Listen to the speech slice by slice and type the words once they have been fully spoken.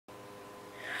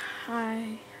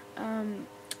Hi, I'm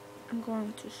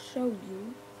going to show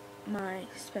you my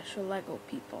special Lego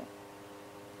people.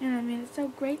 You know what I mean? It's so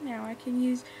great now. I can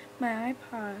use my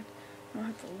iPod. I don't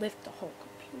have to lift the whole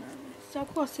computer. It's so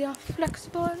cool. See how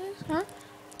flexible it is, huh?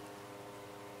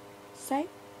 Say?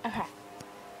 Okay.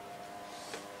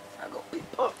 Lego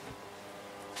people.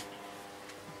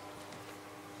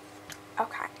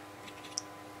 Okay.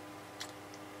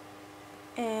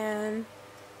 And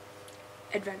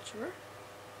adventurer.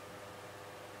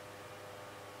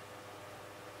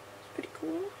 It's pretty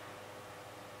cool.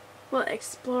 Well,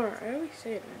 explorer. I always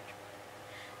say adventurer.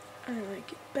 I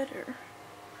like it better.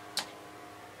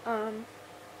 I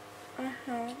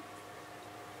have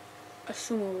a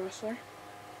sumo wrestler.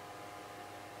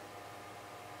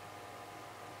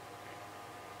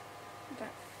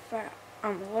 That fat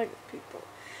Lego people.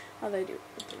 How they do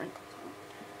with the wrinkles on.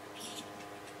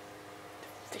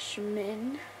 The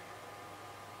fisherman.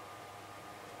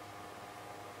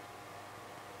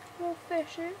 Little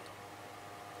fishes.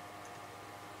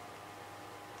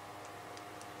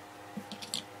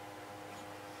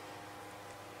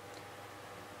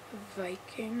 The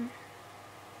Viking.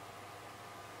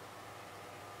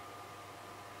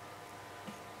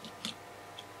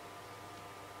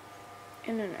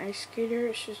 And an ice skater.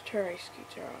 It's just her ice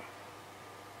skates are off.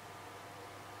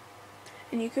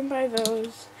 And you can buy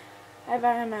those. I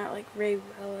buy them at like Ray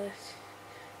Willis.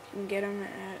 You can get them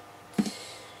at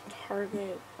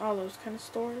Target, all those kind of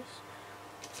stores.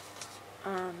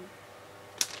 You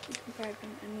can buy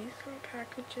them in these little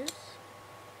packages.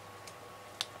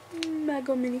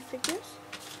 Lego minifigures.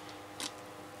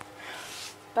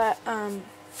 But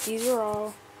these are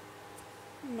all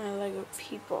my Lego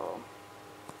people.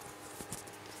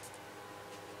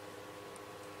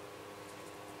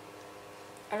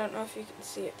 I don't know if you can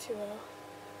see it too well.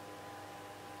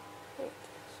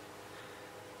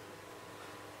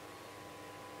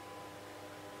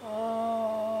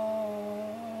 Oh,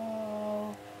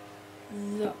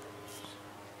 those.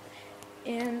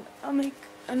 And I'll make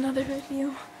another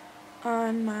video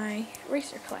on my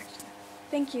racer collection.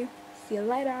 Thank you. See you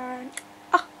later.